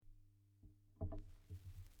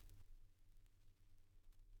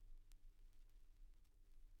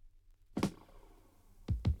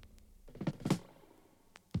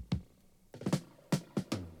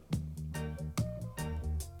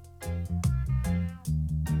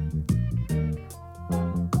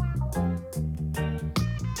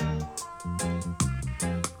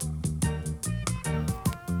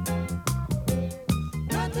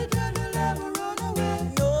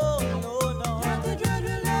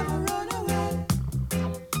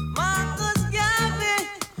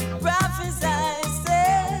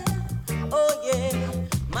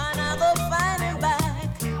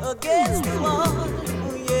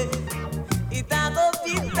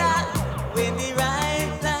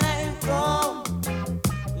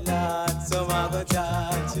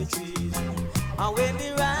the trees. And when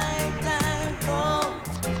the right time come,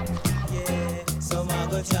 yeah, some a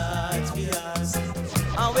go charge for us.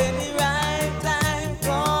 And when the right time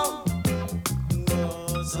come,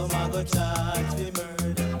 no, some a go charge for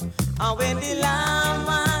murder. And when the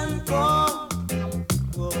lawman come,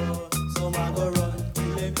 oh, some a go run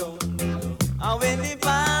till they come below. And when the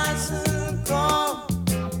parson come,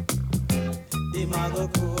 him a go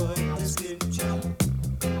quote the scripture.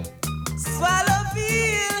 Swallow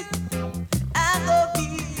feel, I go be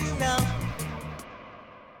now.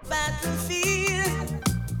 Battlefield,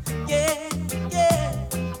 yeah, yeah.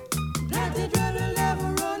 Not the dread will ever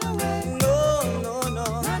run away. No, no, no.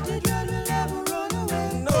 Not the dread will ever run away.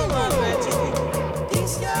 No, my Reggie.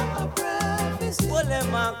 This year a prophecy. What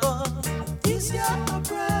am I going? This year a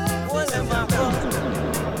prophecy. What am I going?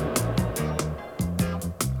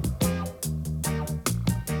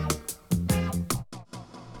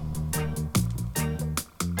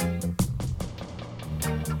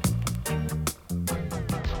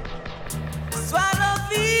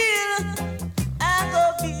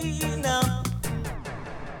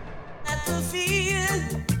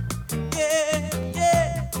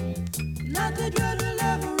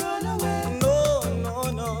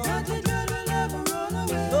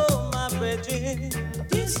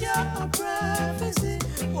 This year a prophecy.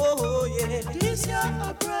 Oh yeah, this year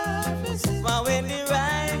a prophecy. But when the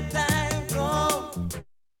right time comes,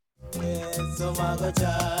 yeah, some a go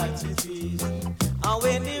charge the trees. And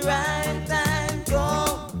when the right time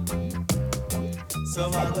comes,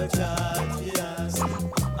 some a go charge the ass.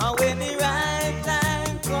 And when the right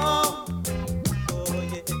time comes, oh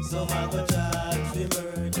yeah, some a go charge the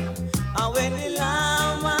murder. And when the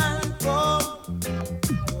lawman comes,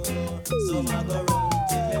 oh, some a go run.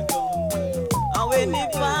 When the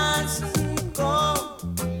parson come,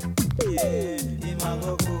 yeah, him a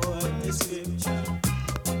go quote the scripture.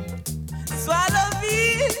 Swallow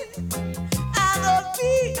feel, I go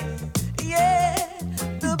feel, yeah,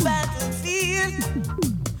 the battlefield,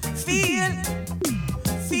 feel,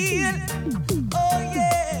 oh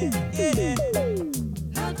yeah, yeah.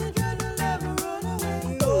 Not the dread will ever run away.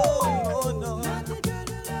 No, no, no. Not the dread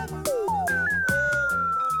will ever run away.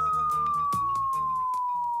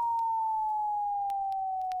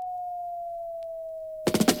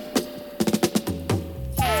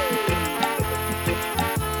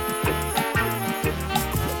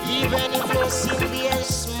 Even if your sin be as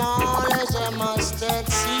small as a mustard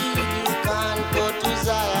seed, you can't go to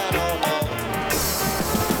Zion, oh no.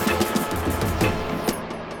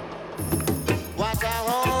 What a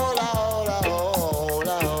hola,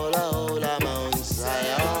 Mount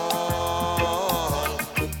Zion.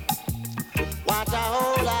 What a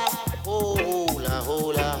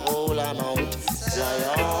hola, Mount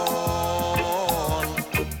Zion.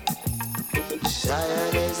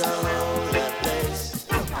 Zion is a holy place.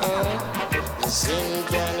 Sin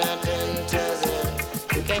cannot enter there.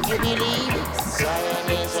 Can't you believe it? Zion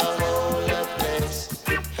is a holy place.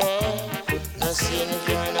 Hey, no sin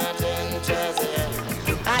cannot enter there.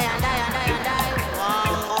 I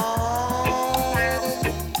want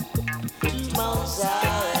to Mount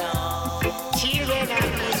Zion. Children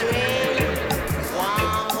of Israel,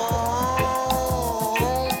 want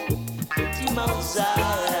to Mount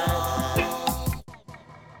Zion.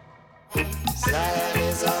 Zion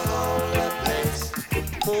is a holy place.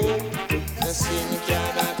 Oh, the sin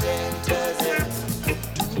cannot enter there.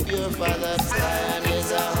 Your father Zion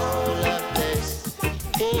is a holy place.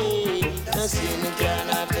 Hey, the sin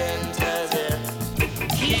cannot enter there.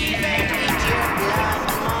 Keep it with your blood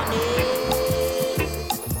money.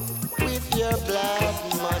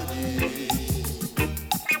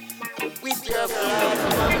 With your blood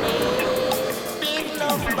money. Big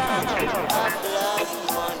enough bag of blood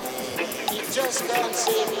money. You just can't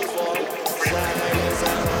save you for Zion is a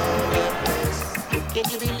holy place. Can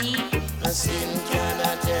you believe the sin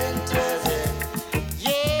cannot enter there?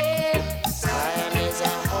 Yeah, Zion is a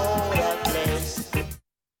holy place.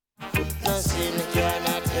 No sin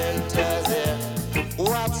cannot enter there.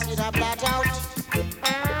 What's it a blot out?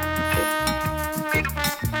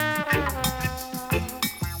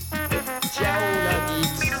 Jaula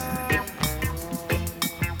gates,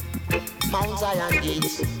 Mount Zion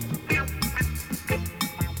gates.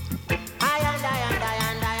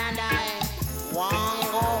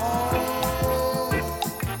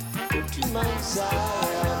 Mount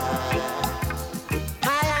Zion, I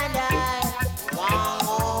and I want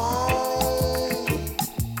home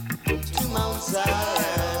to Mount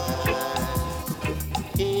Zion.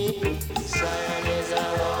 Hey, Zion is a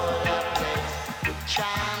holy place.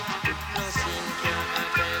 Chant, no sin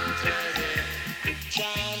cannot enter there.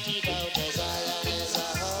 Chant it out, Zion is a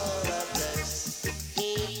holy place.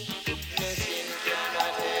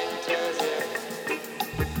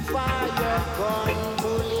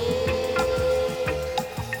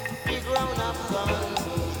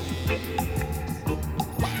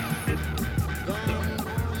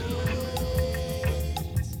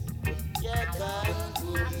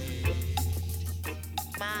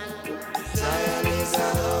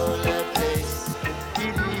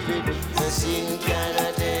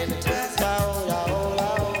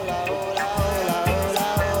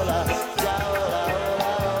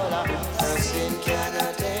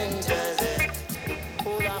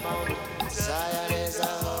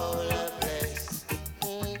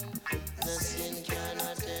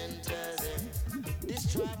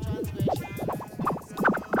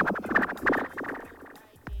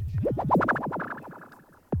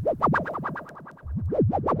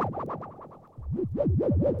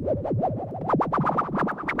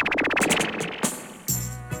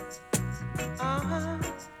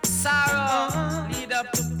 Sorrow lead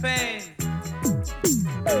up to pain.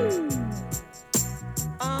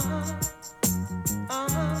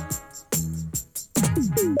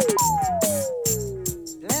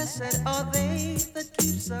 Blessed are they that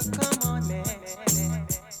keeps a commandment.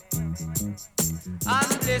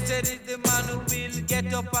 And blessed is the man who will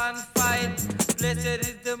get up and fight. Blessed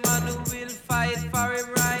is the man who will fight for him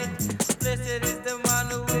right. Blessed is the man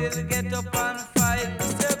who will get up and fight.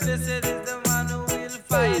 Blessed is the man who will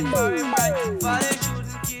fight for him right. For they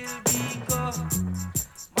shouldn't kill Biko.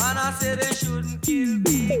 Man, I say they shouldn't kill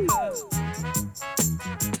Biko.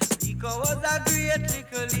 Biko was a great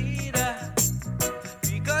little leader.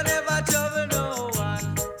 Biko never trouble no one.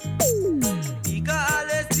 Biko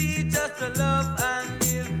always teach us to love and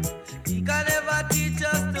live. Biko never teach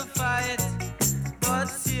us to fight. But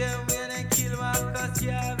same way they kill Marcus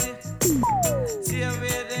Garvey, same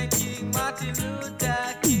way they kill Martin Luther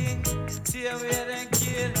King, same way they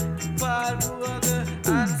kill Paul Bogle,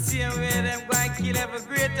 and same way them go and kill every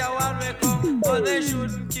greater one we come. But they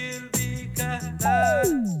shouldn't kill Biko.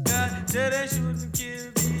 God, say they shouldn't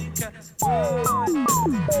kill Biko. Oh,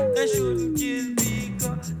 they shouldn't kill Biko.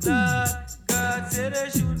 Lord God, say they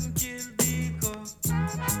shouldn't kill Biko.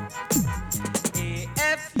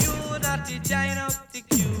 AFU not to join up the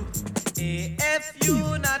queue. AFU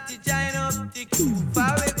not to join up the queue.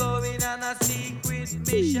 For we going on a secret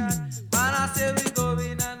mission. Man, I say we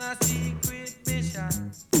going on a secret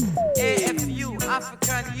mission. AFU,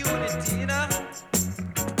 African Unity, you know.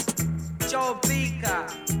 Joe Baker,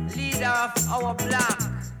 leader of our black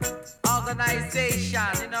organization,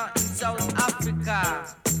 you know, in South Africa.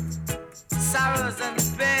 Sorrows and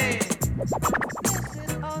pain.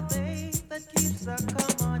 Blessed are they that keeps the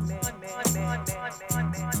commandment.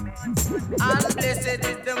 And blessed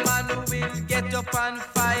is the man who will get up and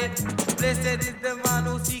fight. Blessed is the man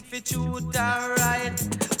who seek for truth and right.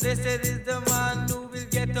 Blessed is the man who will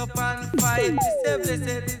get up and fight.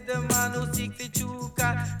 Blessed is the man who seek for truth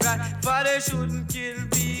and right. For they shouldn't kill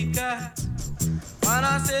Biko. Man,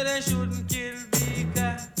 I say they shouldn't kill Biko.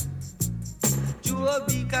 Joe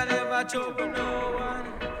Biko never trouble no one.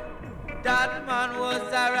 That man was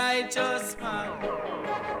a righteous man.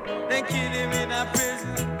 They kill him in a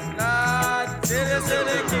prison. Lord, say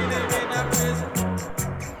they kill him in a prison.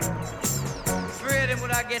 Afraid him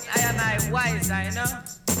would get I and I wiser, you know,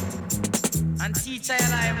 and teach I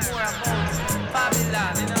and I more about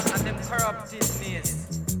Babylon, you know, and them corruptedness.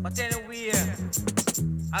 But anyway,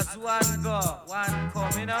 as one go, one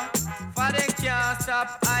come, you know. For they can't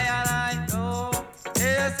stop I and I, no.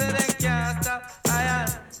 They say they can't stop I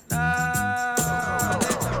and I.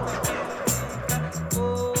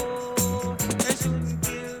 Oh, they shouldn't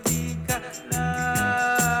kill Biko,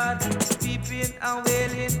 Lord. Weeping and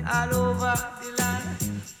wailing all over the land.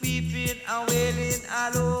 Weeping and wailing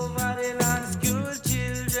all over the land. School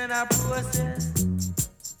children are processed.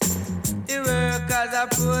 The workers are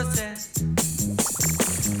processed.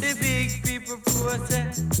 The big people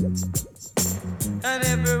process, and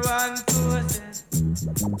everyone process.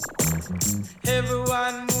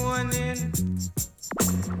 Everyone mourning,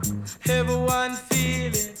 everyone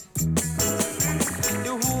feeling.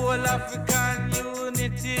 The whole African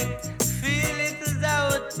unity, feel it as I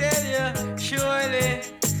would tell you, surely.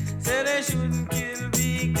 Say they shouldn't kill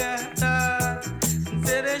Biko,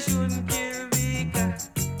 say they shouldn't kill Biko.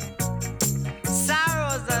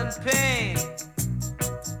 Sorrows and pain.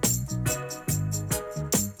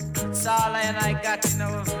 It's all I and I got in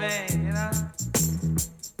our vein, you know.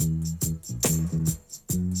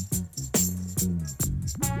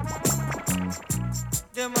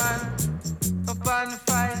 The man up and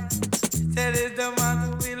fight. Said it's the man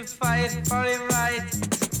who will fight for him right.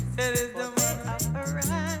 Said it's the man up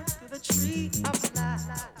right to the tree of life.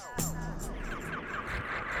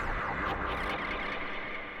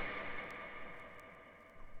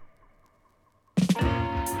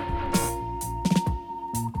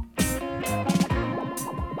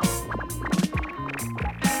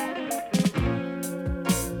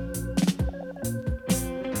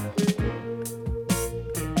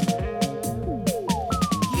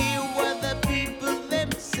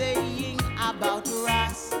 About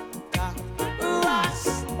Rasta,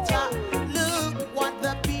 Rasta, look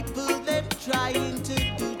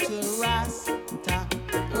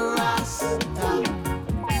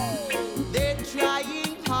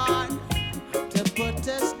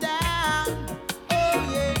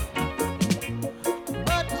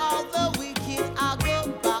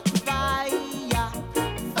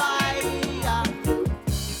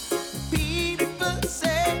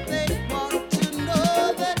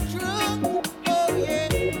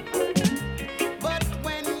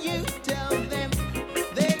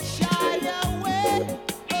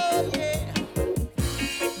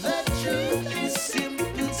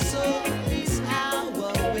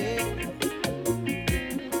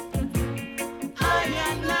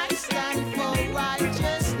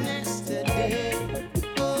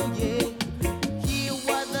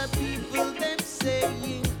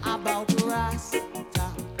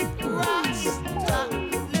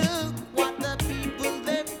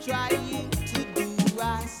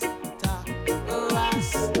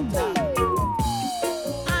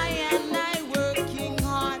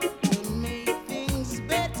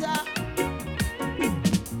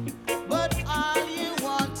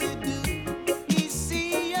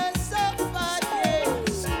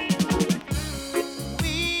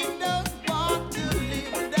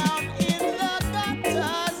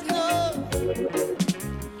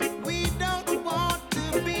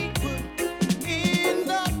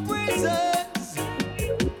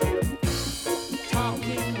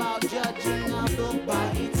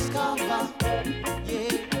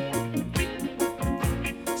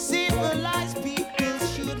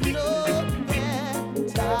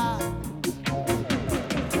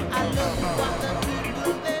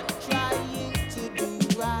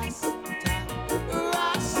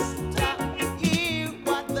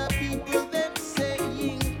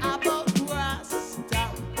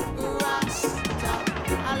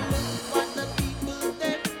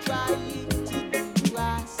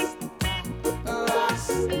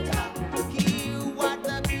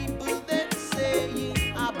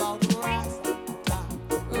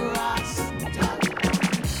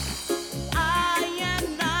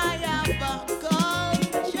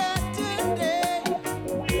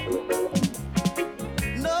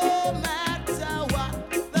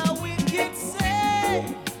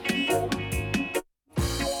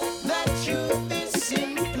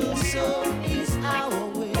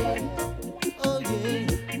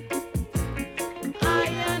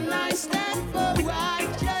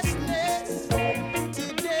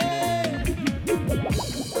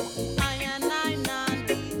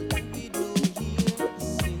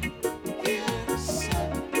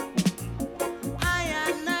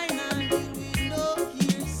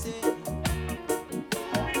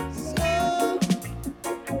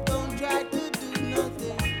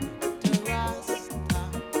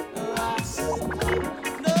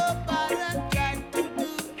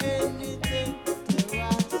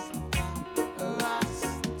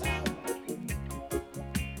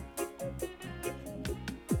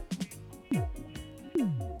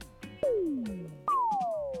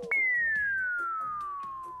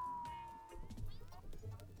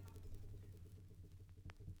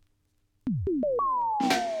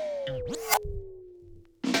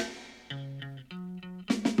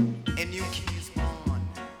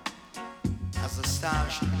star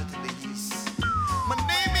shining in the east. My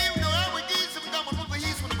name is no Geese, I'm coming over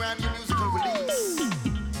east with a brand new musical release.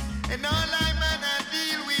 And all I man I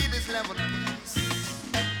deal with is level peace.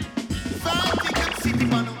 If I think I'm city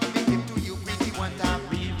man, I'm make it to you pretty one time.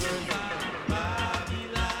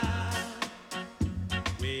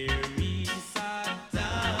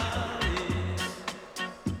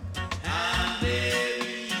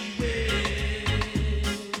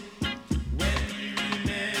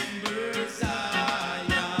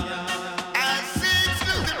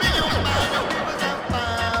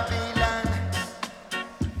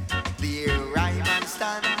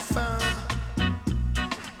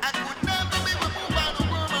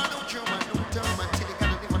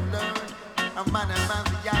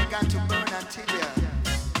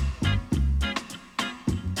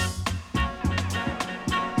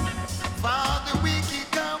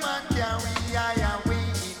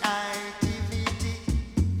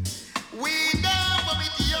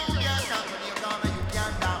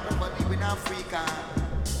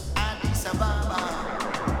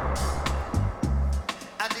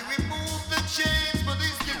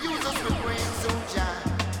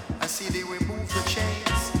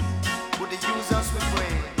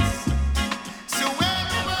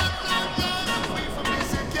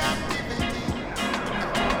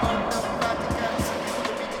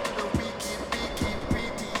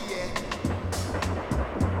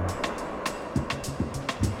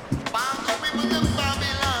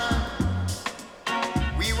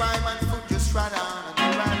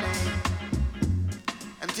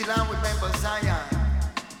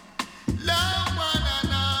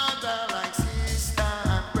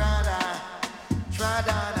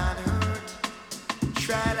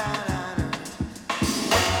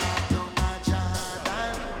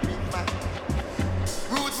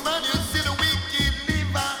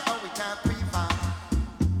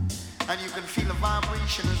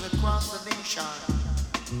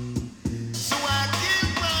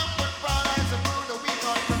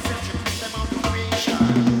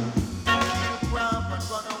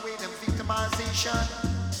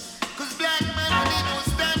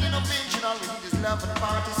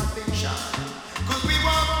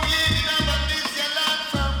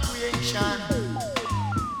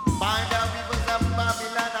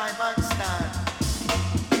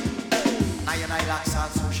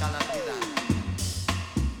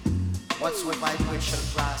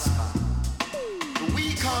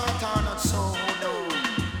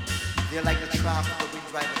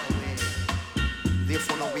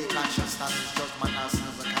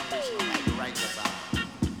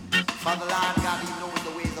 For the Lord God, He knows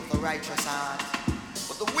the ways of the righteous are.